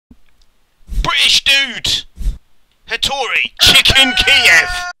Fish dude! Hattori! Chicken Kiev!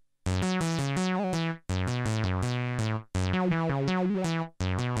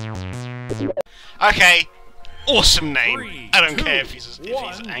 Okay, awesome name. I don't care if he's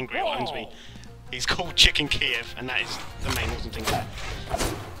angry or owns me. He's called Chicken Kiev, and that is the main awesome thing there.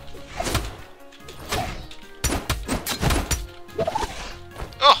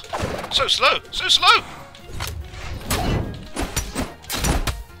 Oh, so slow, so slow!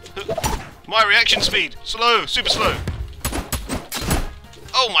 My reaction speed, slow, super slow.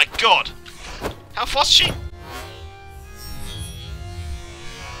 Oh my god! How fast is she?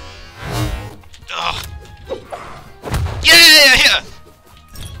 Ugh. Yeah, hit her!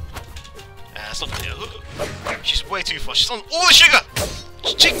 That's not gonna hit her. She's way too fast. She's on all the sugar!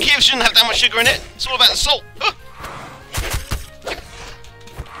 Chicken Kiev shouldn't have that much sugar in it. It's all about the salt.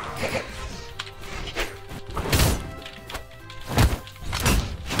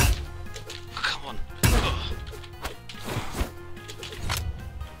 Come on.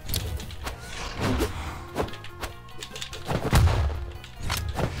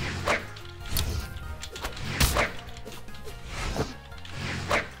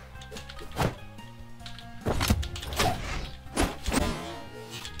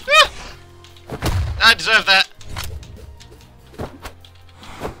 I deserve that.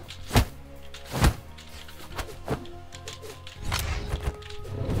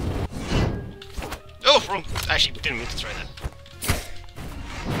 Oh, wrong. Actually, didn't mean to throw that.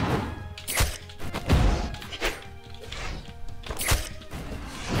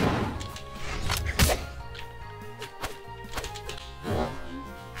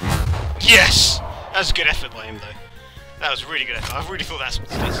 Yes! That was a good effort by him, though. That was a really good effort. I really thought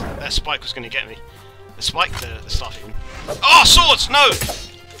that spike was going to get me. The spike, the staff even. Oh, swords! No!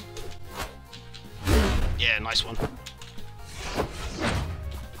 Yeah, nice one.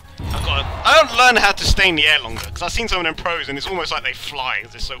 I don't learn how to stay in the air longer, because I've seen some of them pros and it's almost like they fly.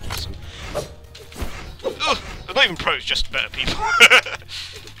 They're so awesome. Ugh! They're not even pros, just better people.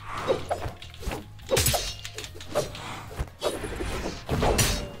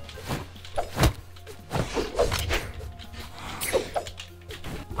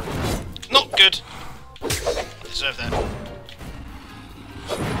 Not good. I deserve that.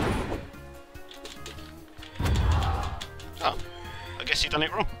 Oh, I guess he done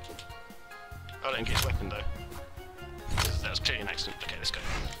it wrong. I didn't get his weapon though. That was clearly an accident. Okay, let's go.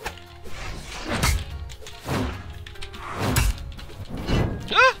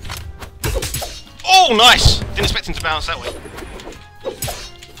 Ah! Oh, nice! Didn't expect him to bounce that way.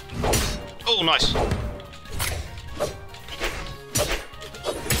 Oh, nice.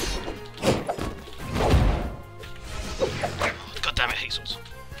 God damn it, hate swords.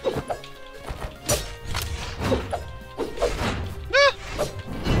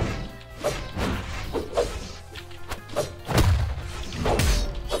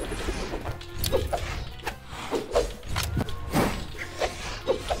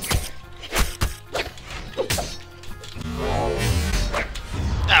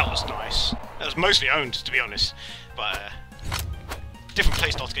 That was nice. That was mostly owned, to be honest, but different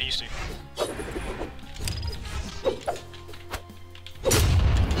playstyle to get used to.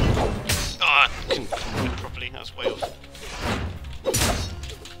 Oh, I couldn't do it properly. That was way off.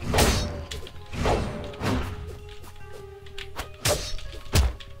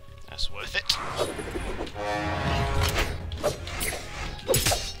 That's worth it.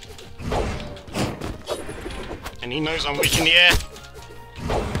 And he knows I'm weak in the air.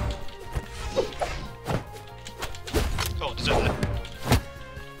 Oh, deserve that.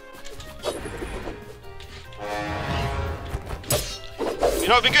 You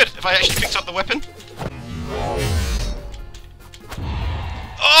know, it'd be good if I actually picked up the weapon.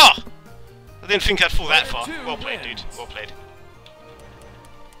 Oh! I didn't think I'd fall that far. Well played, dude. Well played.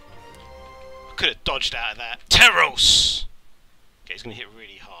 I could have dodged out of that. Teros! Okay, he's gonna hit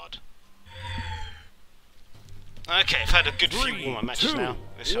really hard. Okay, I've had a good few warm-up matches now.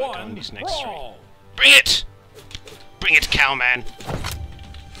 Let's see how I go on these next three. Bring it! Bring it, cowman!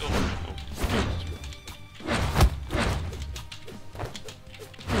 Oh.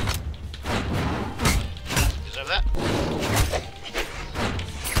 Deserve that?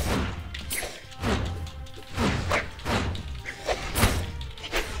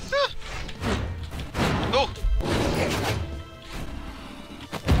 Ah. Oh!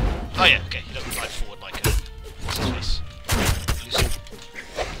 Oh yeah, okay, he doesn't dive forward like a... What's his face? Lucian.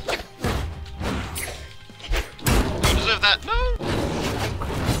 You deserve that? No!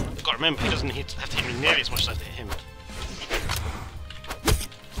 I've got to remember, he doesn't have to hit me nearly as much as I have to hit him.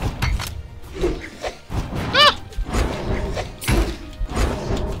 Ah!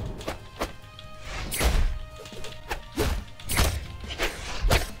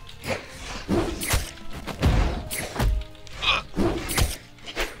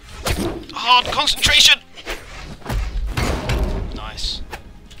 Concentration! Nice.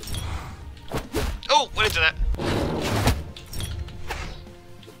 Oh, went into that.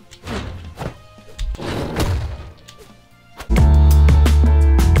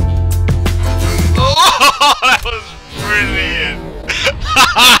 Oh, that was brilliant.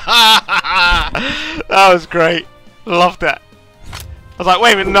 That was great. Loved that. I was like,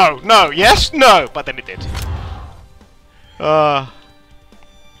 wait a minute, no, no, yes, no, but then it did.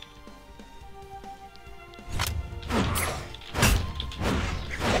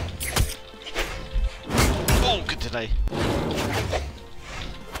 Oh, good today.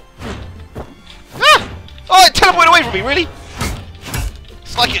 Ah! Oh, it teleported away from me, really?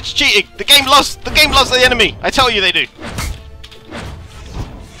 It's like it's cheating. The game loves the enemy. I tell you they do.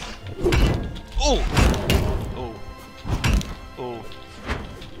 Oh. Oh. Oh.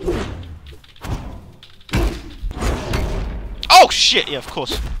 Oh shit, yeah, of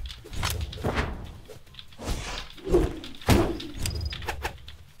course.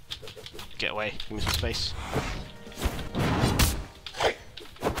 Get away, give me some space.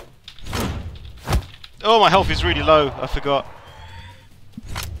 Oh, my health is really low, I forgot.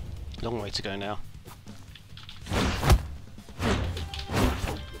 Long way to go now.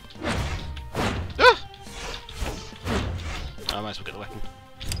 Ah! I might as well get the weapon.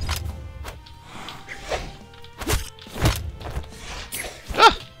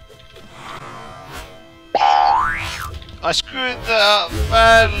 Ah! I screwed that up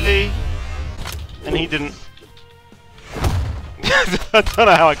badly. And he didn't. I don't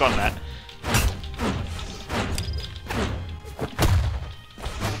know how I got that.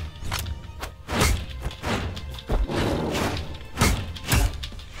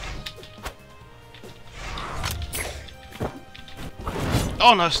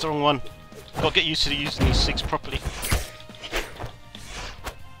 Oh no, it's the wrong one. Gotta get used to using these 6 properly.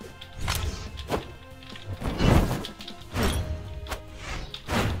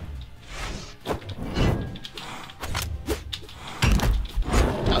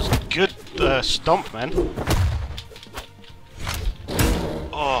 That was a good stomp, man.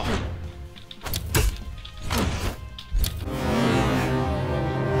 Oh.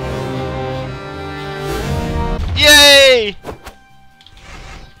 Yay!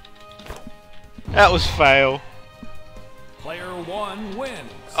 That was fail. Player 1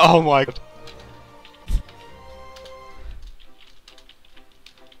 wins. Oh my god.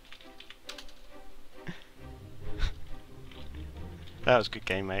 That was a good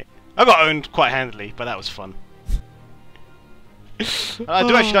game, mate. I got owned quite handily, but that was fun. I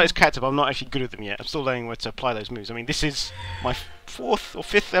do actually like this character, but I'm not actually good at them yet. I'm still learning where to apply those moves. I mean, this is my 4th or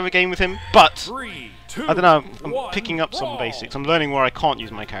 5th ever game with him, but 3, 2, I don't know, I'm 1, picking up some brawl. basics. I'm learning where I can't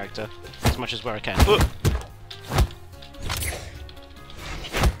use my character as much as where I can.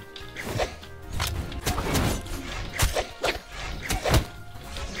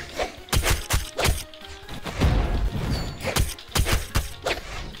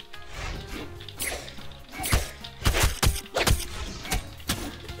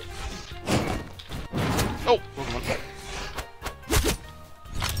 Oh, wrong one.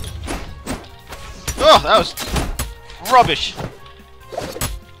 Oh, that was rubbish.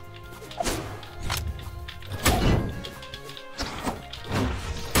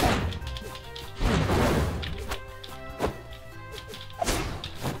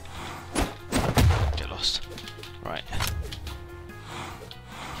 Get lost. Right.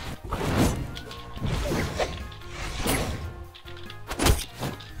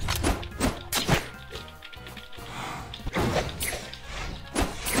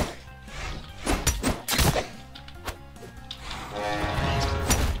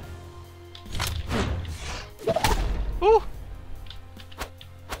 Ooh.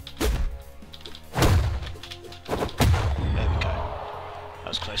 There we go. That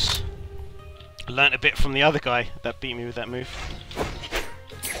was close. I learnt a bit from the other guy that beat me with that move.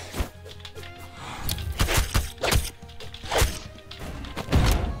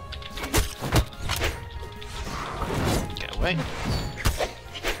 Get away.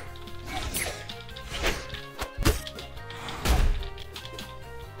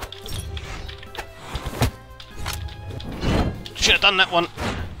 Should have done that one.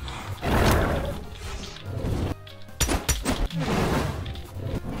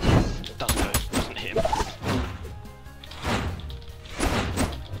 Doesn't go. Doesn't hit him.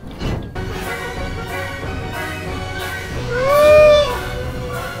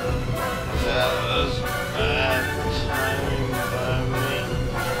 That was bad timing by me.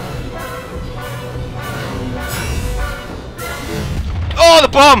 Oh, the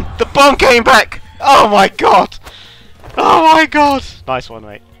bomb! The bomb came back! Oh my god! Oh my god! Nice one,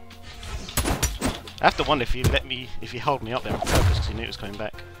 mate. I have to wonder if he held me up there on purpose because he knew it was coming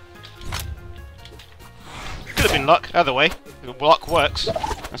back. Could have been luck, either way. Luck works.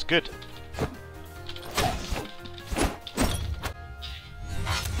 That's good.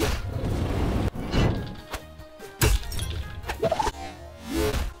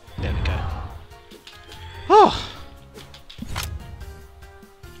 There we go. Oh!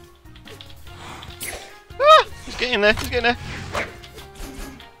 Ah! He's getting there, he's getting there.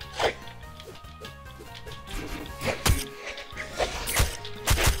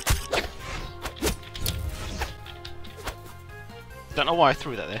 Don't know why I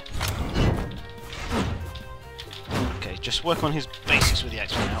threw that there. Okay, just work on his basics with the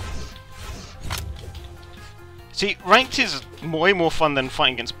axe for now. See, ranked is way more fun than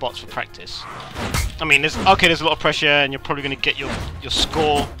fighting against bots for practice. I mean, there's a lot of pressure, and you're probably going to get your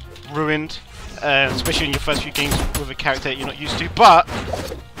score ruined, especially in your first few games with a character that you're not used to. But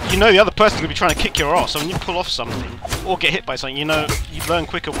you know the other person's going to be trying to kick your ass, so when you pull off something or get hit by something, you know you learn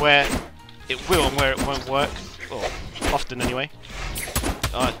quicker where it will and where it won't work. Or often, anyway.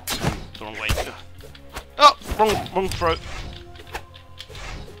 Oh, the wrong way. Oh, wrong throat.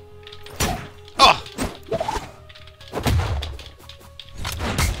 Oh!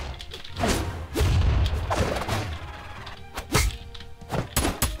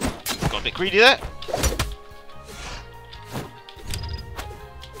 Got a bit greedy there.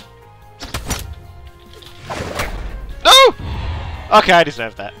 No! Okay, I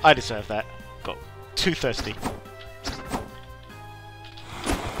deserve that. I deserve that. Got too thirsty.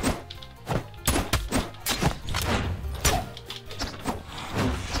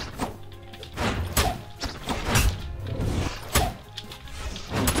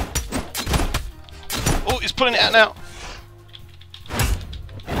 He's pulling it out now.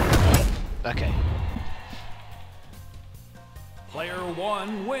 Okay. Player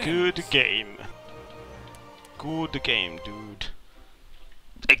 1 wins. Good game. Good game, dude.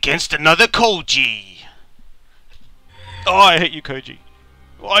 Against another Koji. Oh, I hate you, Koji.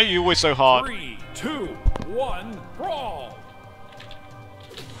 Why are you always so hard? 3, 2, 1, brawl.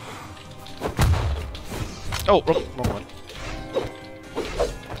 Oh, wrong one.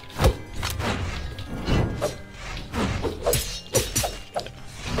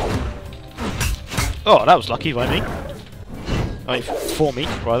 Oh, that was lucky by me. I mean, for me,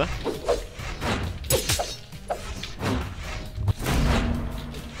 rather.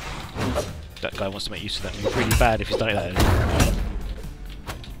 That guy wants to make use of that move really bad if he's done it that early.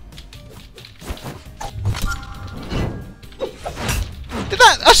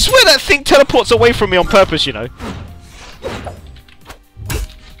 I swear that thing teleports away from me on purpose, you know.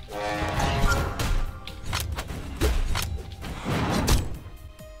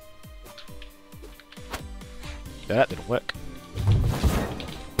 That didn't work.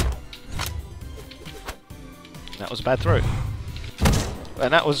 That was a bad throw.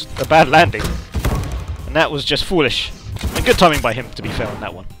 And that was a bad landing. And that was just foolish. And good timing by him, to be fair, on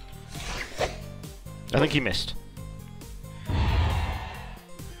that one. I think he missed.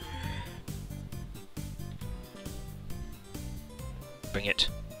 Bring it.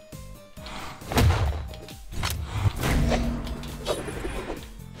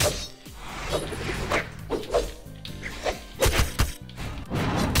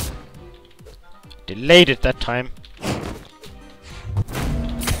 Delayed it that time.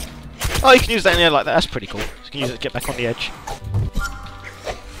 Oh, you can use that in the air like that. That's pretty cool. You can use it to get back on the edge.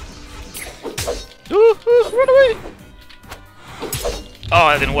 Ooh, run away! Oh,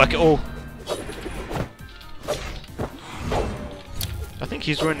 that didn't work at all. I think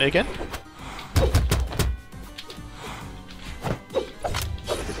he's ruined it again.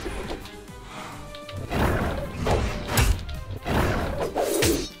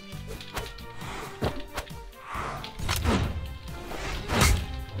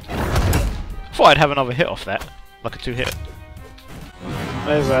 Thought I'd have another hit off that, like a 2-hit.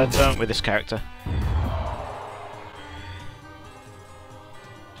 Over don't with this character.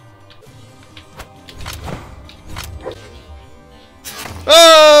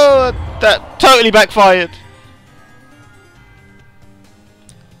 Oh, that totally backfired.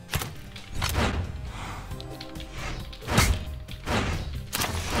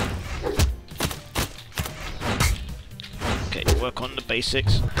 Okay, work on the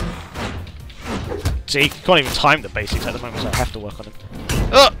basics. See, can't even time the basics at the moment, so I have to work on them.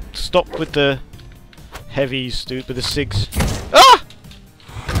 Oh! Stop with the heavies, dude, with the SIGs. Ah!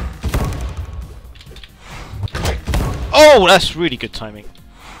 Oh, that's really good timing.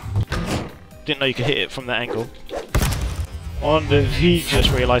 Didn't know you could hit it from that angle. On the he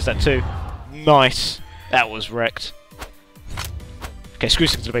just realised that too. Nice. That was wrecked. Okay, screw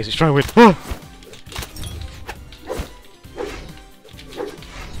sticks to the basics. Try and win. Oh!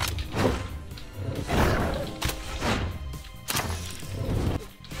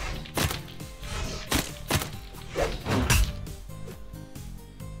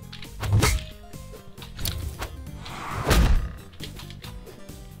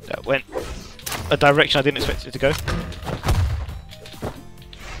 That went a direction I didn't expect it to go.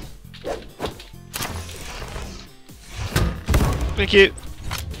 Thank you.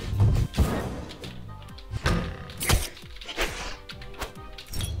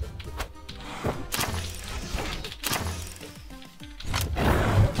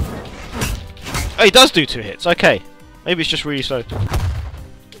 Oh, he does do 2 hits. Okay. Maybe it's just really slow.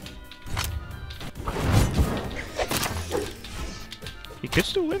 He could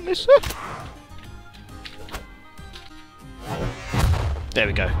still win this, sir. There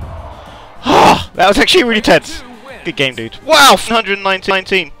we go. That was actually really tense. Good game, dude. Wow,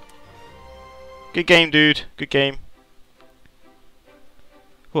 119. Good game, dude. Good game.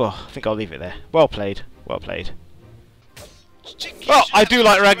 Well, I think I'll leave it there. Well played. Well played. Well, I do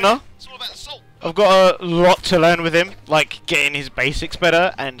like Ragnir. I've got a lot to learn with him, like getting his basics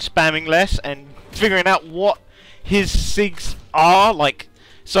better and spamming less and figuring out what his SIGs are. Like,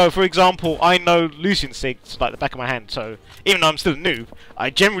 so for example, I know Lucian's SIGs like the back of my hand, so even though I'm still a noob,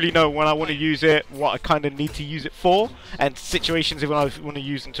 I generally know when I want to use it, what I kind of need to use it for, and situations when I want to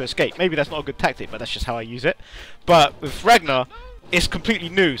use them to escape. Maybe that's not a good tactic, but that's just how I use it. But with Ragnir, it's completely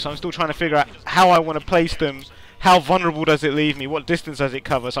new, so I'm still trying to figure out how I want to place them. How vulnerable does it leave me? What distance does it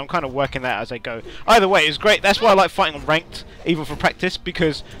cover? So I'm kind of working that as I go. Either way, it's great. That's why I like fighting on ranked, even for practice,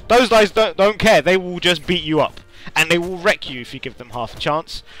 because those guys don't care. They will just beat you up, and they will wreck you if you give them half a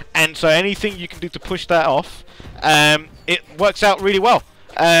chance. And so anything you can do to push that off, it works out really well.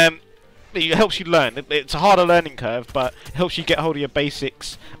 It helps you learn. It's a harder learning curve, but it helps you get hold of your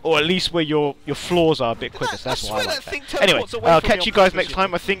basics, or at least where your flaws are a bit quicker. So that's why I like that. Anyway, I'll catch you guys next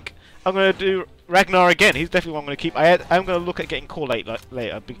time. I think I'm going to do Ragnir again. He's definitely one I'm going to keep. I'm going to look at getting Core later,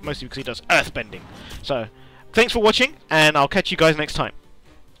 mostly because he does earthbending. So, thanks for watching, and I'll catch you guys next time.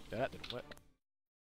 That didn't work.